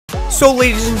So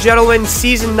ladies and gentlemen,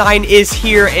 Season 9 is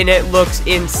here and it looks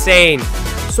insane.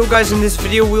 So guys, in this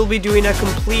video we'll be doing a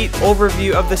complete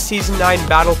overview of the Season 9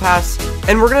 Battle Pass.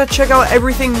 And we're going to check out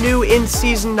everything new in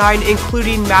Season 9,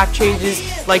 including map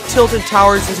changes like Tilted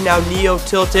Towers is now Neo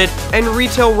Tilted, and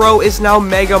Retail Row is now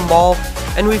Mega Mall.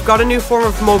 And we've got a new form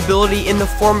of mobility in the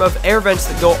form of air vents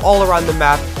that go all around the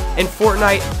map. And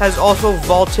Fortnite has also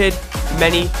vaulted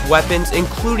many weapons,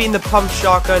 including the pump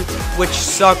shotgun, which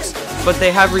sucks, but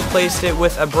they have replaced it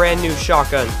with a brand new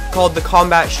shotgun called the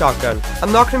combat shotgun.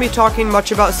 I'm not going to be talking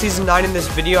much about Season 9 in this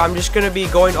video. I'm just going to be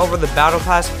going over the battle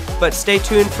pass, but stay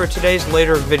tuned for today's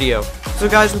later video. So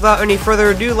guys, without any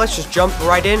further ado, let's just jump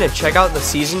right in and check out the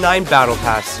Season 9 battle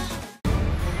pass.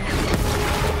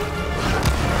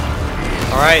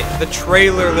 Alright, the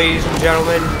trailer, ladies and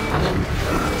gentlemen.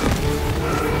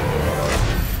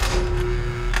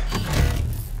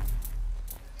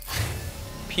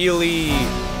 Peely.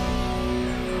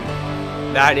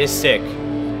 That is sick.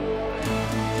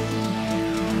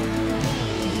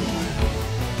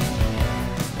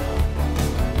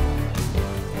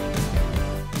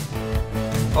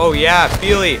 Oh yeah,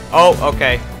 Peely. Oh,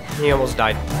 okay. He almost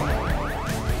died.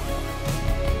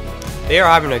 They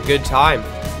are having a good time.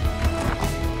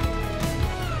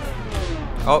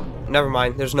 Oh, never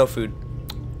mind. There's no food.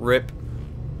 RIP.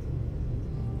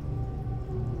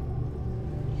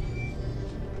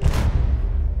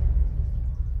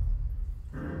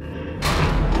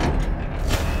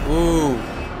 Ooh.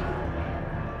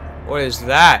 What is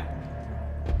that?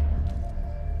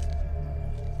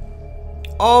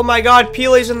 Oh my god,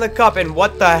 Peely's in the cup, and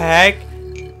what the heck?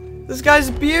 This guy's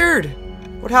beard!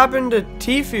 What happened to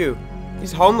Tfue?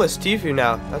 He's homeless Tfue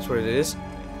now. That's what it is.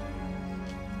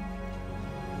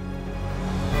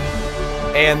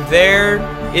 And there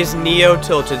is Neo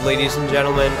Tilted, ladies and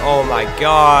gentlemen. Oh my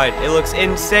god, it looks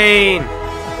insane!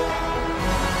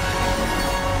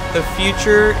 The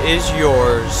future is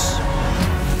yours.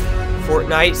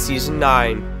 Fortnite Season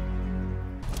 9.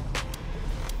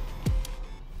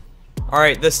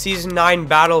 Alright, the Season 9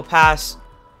 Battle Pass.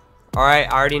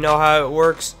 Alright, I already know how it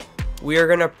works. We are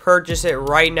going to purchase it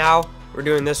right now. We're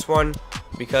doing this one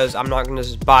because I'm not going to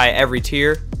just buy every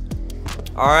tier.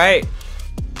 Alright.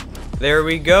 There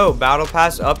we go. Battle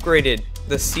Pass upgraded.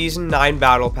 The Season 9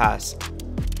 Battle Pass.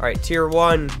 Alright, tier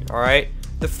 1. Alright.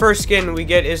 The first skin we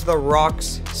get is the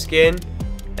Rocks skin,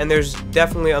 and there's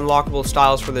definitely unlockable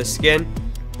styles for this skin.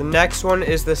 The next one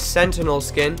is the Sentinel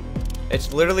skin.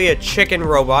 It's literally a chicken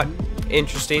robot.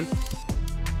 Interesting.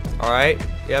 Alright,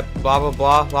 yep, blah blah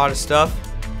blah, a lot of stuff.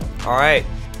 Alright.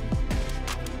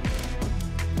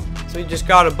 So we just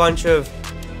got a bunch of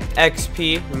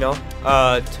XP, you know,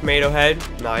 tomato head,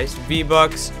 nice,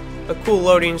 V-Bucks, a cool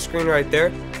loading screen right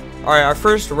there. Alright, our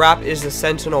first wrap is the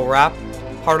Sentinel wrap,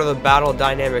 part of the Battle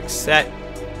Dynamics set.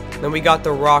 Then we got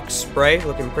the Rock spray,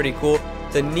 looking pretty cool.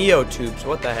 The Neo tubes,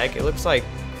 what the heck? It looks like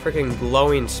freaking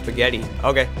glowing spaghetti.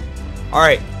 Okay.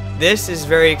 Alright, this is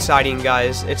very exciting,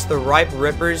 guys. It's the Ripe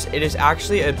Rippers. It is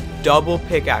actually a double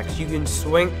pickaxe. You can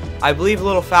swing, I believe, a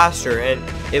little faster, and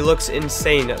it looks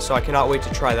insane, so I cannot wait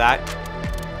to try that.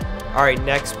 Alright,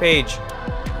 next page.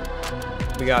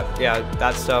 We got, yeah,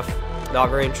 that stuff.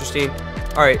 Not very interesting.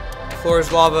 Alright,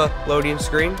 Floor's Lava loading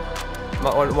screen.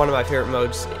 One of my favorite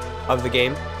modes of the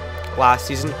game last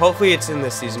season. Hopefully it's in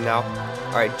this season now.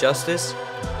 Alright, Justice.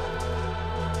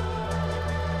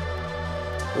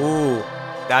 Ooh,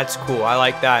 that's cool. I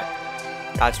like that.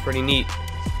 That's pretty neat.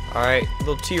 Alright,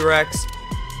 little T-Rex.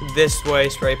 This way,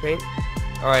 spray paint.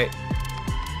 Alright.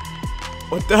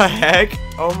 What the heck?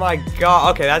 Oh my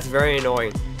god. Okay, that's very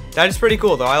annoying. That is pretty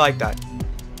cool, though. I like that.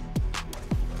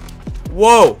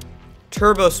 Whoa!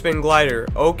 Turbo Spin Glider.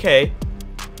 Okay.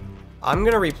 I'm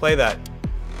gonna replay that.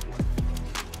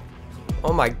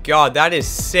 Oh my god, that is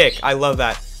sick. I love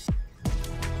that.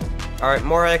 Alright,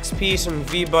 more XP, some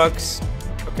V-Bucks.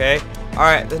 Okay.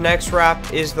 Alright, the next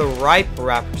wrap is the Ripe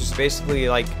wrap, which is basically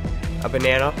like a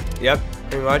banana. Yep,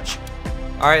 pretty much.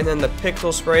 Alright, and then the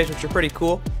Pixel sprays, which are pretty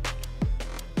cool.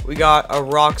 We got a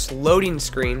Rocks loading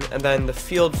screen, and then the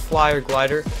Field Flyer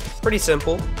glider. Pretty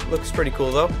simple. Looks pretty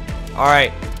cool, though.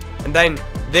 Alright, and then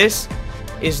this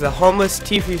is the Homeless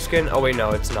Tfue skin. Oh wait,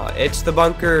 no, it's not. It's the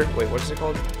Bunker, wait, what is it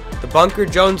called? The Bunker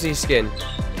Jonesy skin.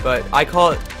 But I call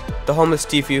it the Homeless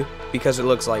Tfue because it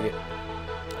looks like it.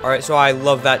 Alright, so I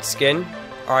love that skin.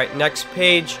 Alright, next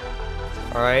page.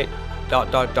 Alright, dot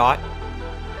dot dot.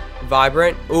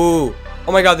 Vibrant. Ooh.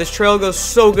 Oh my god, this trail goes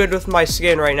so good with my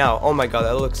skin right now. Oh my god,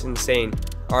 that looks insane.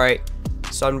 Alright,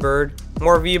 Sunbird.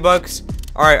 More V-Bucks.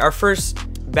 Alright, our first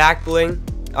back bling,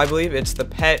 I believe. It's the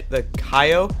pet, the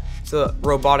Kaio. It's a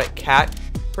robotic cat.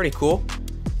 Pretty cool.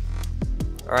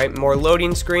 Alright, more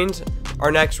loading screens. Our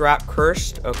next wrap,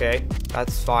 cursed. Okay,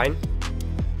 that's fine.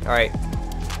 Alright.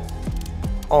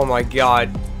 Oh my god.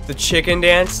 The chicken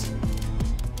dance.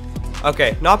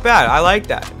 Okay, not bad. I like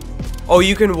that. Oh,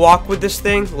 you can walk with this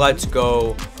thing? Let's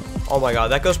go. Oh my god,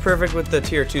 that goes perfect with the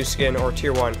tier 2 skin or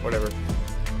tier 1, whatever.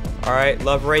 Alright,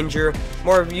 love Ranger.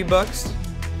 More V-Bucks.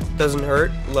 Doesn't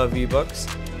hurt. Love V-Bucks.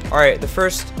 Alright, the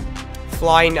first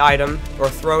flying item or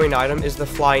throwing item is the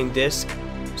flying disc.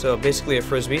 So basically a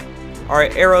frisbee.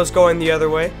 Alright, arrows going the other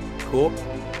way. Cool.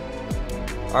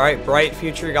 Alright, bright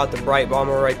future. You got the bright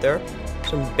bomber right there.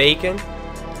 Some bacon.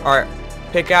 Alright,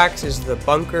 pickaxe is the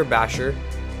bunker basher.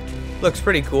 Looks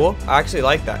pretty cool. I actually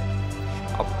like that.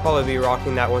 I'll probably be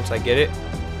rocking that once I get it.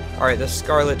 Alright, the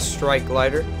Scarlet Strike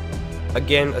glider.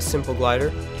 Again, a simple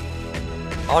glider.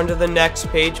 On to the next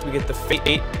page, we get the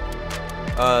Fate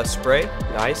spray.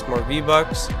 Nice, more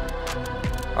V-Bucks.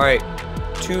 Alright,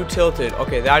 2 tilted.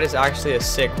 Okay, that is actually a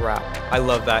sick wrap. I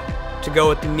love that. To go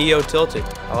with Neo tilted.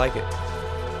 I like it.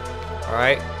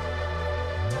 Alright.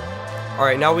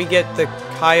 Alright, now we get the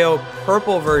Kaio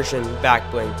purple version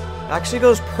back bling. It actually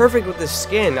goes perfect with the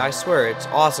skin. I swear, it's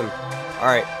awesome.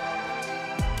 Alright.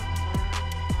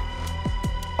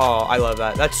 Oh, I love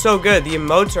that. That's so good. The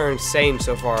emotes are insane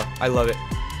so far. I love it.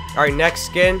 Alright, next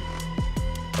skin.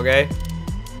 Okay.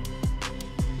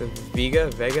 The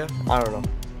Vega? I don't know.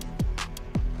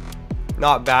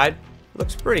 Not bad.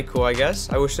 Looks pretty cool, I guess.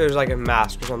 I wish there was like a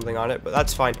mask or something on it, but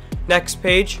that's fine. Next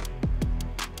page.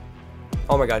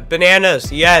 Oh my god.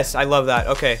 Bananas. Yes, I love that.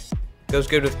 Okay. Goes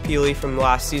good with Peely from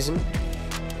last season.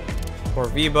 More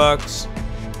V-Bucks.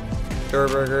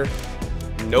 Burger.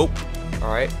 Nope.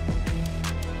 Alright.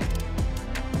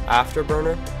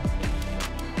 Afterburner.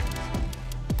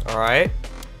 Alright.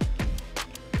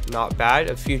 Not bad.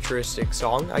 A futuristic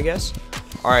song, I guess.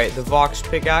 Alright, the Vox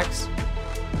pickaxe.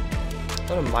 Is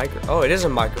that a micro? Oh, it is a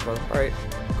microphone. Alright.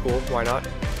 Cool. Why not?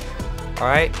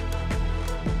 Alright.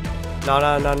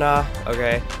 Nah.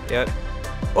 Okay. Yep.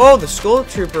 Oh, the Skull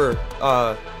Trooper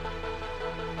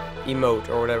emote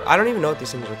or whatever. I don't even know what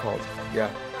these things are called. Yeah.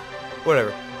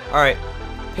 Whatever. Alright.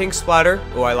 Pink splatter.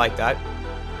 Oh, I like that.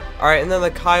 Alright, and then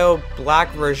the Kaio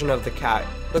black version of the cat.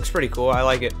 Looks pretty cool. I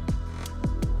like it.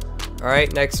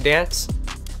 Alright, next dance.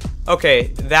 Okay,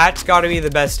 that's got to be the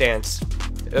best dance.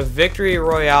 A Victory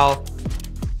Royale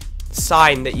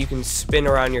sign that you can spin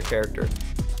around your character.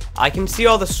 I can see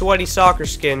all the sweaty soccer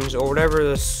skins, or whatever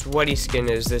the sweaty skin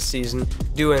is this season,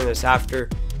 doing this after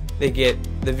they get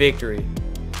the victory.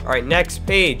 Alright, next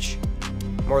page.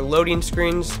 More loading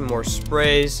screens, more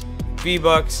sprays,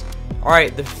 V-Bucks.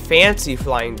 Alright, the fancy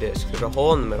flying disc. There's a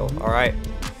hole in the middle. Alright.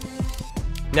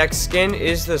 Next skin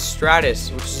is the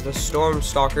Stratus, which is the Storm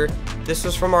Stalker. This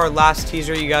was from our last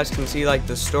teaser. You guys can see like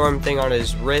the storm thing on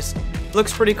his wrist.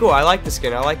 Looks pretty cool. I like the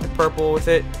skin. I like the purple with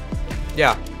it.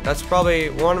 Yeah, that's probably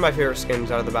one of my favorite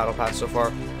skins out of the Battle Pass so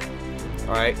far.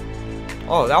 Alright.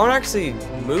 Oh, that one actually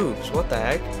moves. What the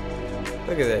heck?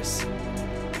 Look at this.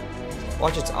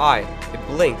 Watch its eye. It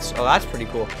blinks. Oh, that's pretty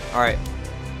cool. Alright.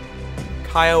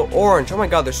 Kaio Orange. Oh my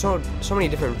god, there's so many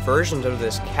different versions of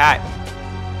this cat.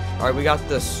 Alright, we got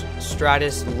this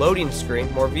Stratus loading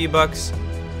screen. More V-Bucks.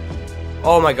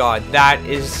 Oh my god, that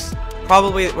is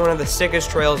probably one of the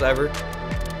sickest trails ever.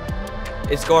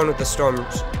 It's going with the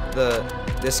Storms,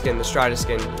 this skin, the Stratus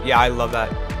skin. Yeah, I love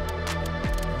that.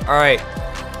 Alright,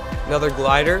 another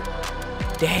glider.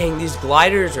 Dang, these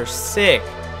gliders are sick.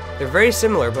 They're very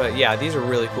similar, but yeah, these are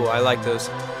really cool. I like those.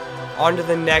 On to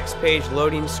the next page,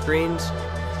 loading screens.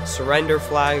 Surrender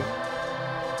flag.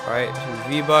 Alright, some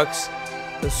V-Bucks.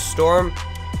 The storm.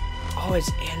 Oh,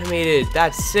 it's animated.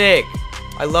 That's sick.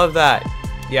 I love that.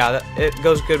 Yeah, it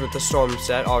goes good with the storm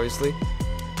set, obviously.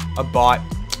 A bot.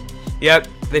 Yep,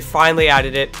 they finally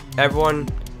added it. Everyone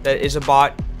that is a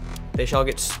bot, they shall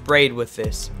get sprayed with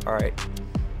this. Alright.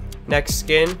 Next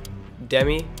skin.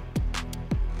 Demi.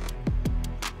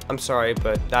 I'm sorry,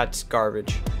 but that's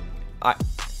garbage.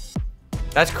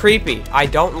 That's creepy. I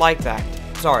don't like that.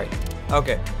 Sorry.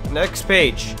 Okay. Next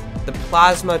page. The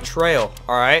Plasma Trail.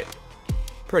 Alright.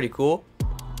 Pretty cool.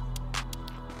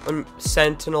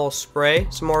 Sentinel Spray.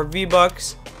 Some more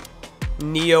V-Bucks.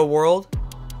 Neo World.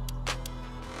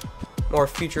 More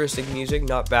futuristic music.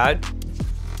 Not bad.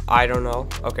 I don't know.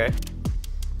 Okay.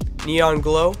 Neon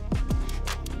Glow.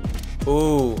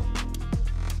 Ooh.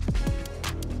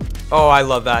 Oh, I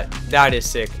love that. That is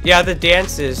sick. Yeah, the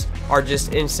dances are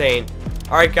just insane.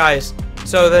 Alright, guys.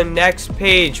 So the next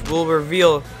page will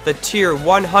reveal the tier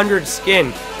 100 skin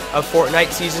of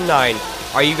Fortnite Season 9.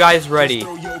 Are you guys ready?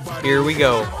 Here we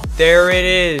go. There it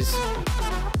is.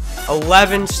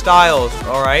 11 styles.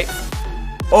 Alright.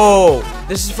 Oh,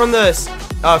 this is from the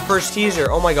first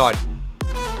teaser. Oh my god.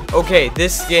 Okay,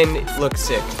 this skin looks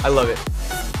sick. I love it.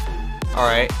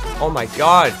 Alright. Oh my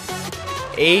god.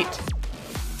 8,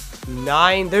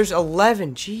 9. There's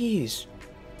 11. Jeez.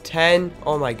 10.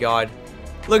 Oh my god.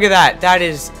 Look at that. That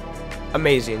is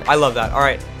amazing. I love that.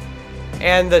 Alright.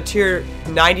 And the tier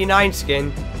 99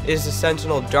 skin is the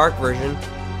Sentinel Dark version.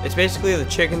 It's basically the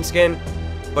chicken skin,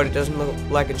 but it doesn't look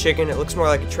like a chicken. It looks more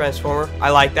like a transformer.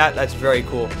 I like that. That's very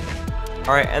cool.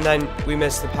 Alright, and then we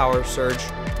missed the Power Surge.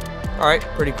 Alright,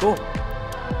 pretty cool.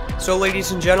 So,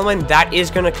 ladies and gentlemen, that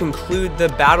is going to conclude the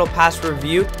Battle Pass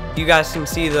review. You guys can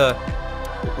see the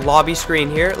lobby screen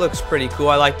here. It looks pretty cool.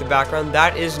 I like the background.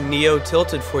 That is Neo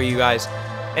tilted for you guys.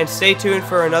 And stay tuned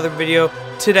for another video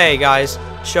today, guys,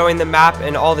 showing the map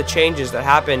and all the changes that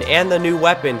happen and the new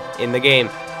weapon in the game.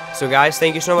 So guys,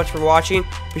 thank you so much for watching.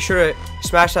 Be sure to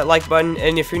smash that like button,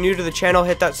 and if you're new to the channel,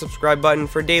 hit that subscribe button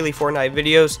for daily Fortnite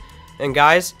videos. And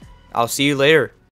guys, I'll see you later.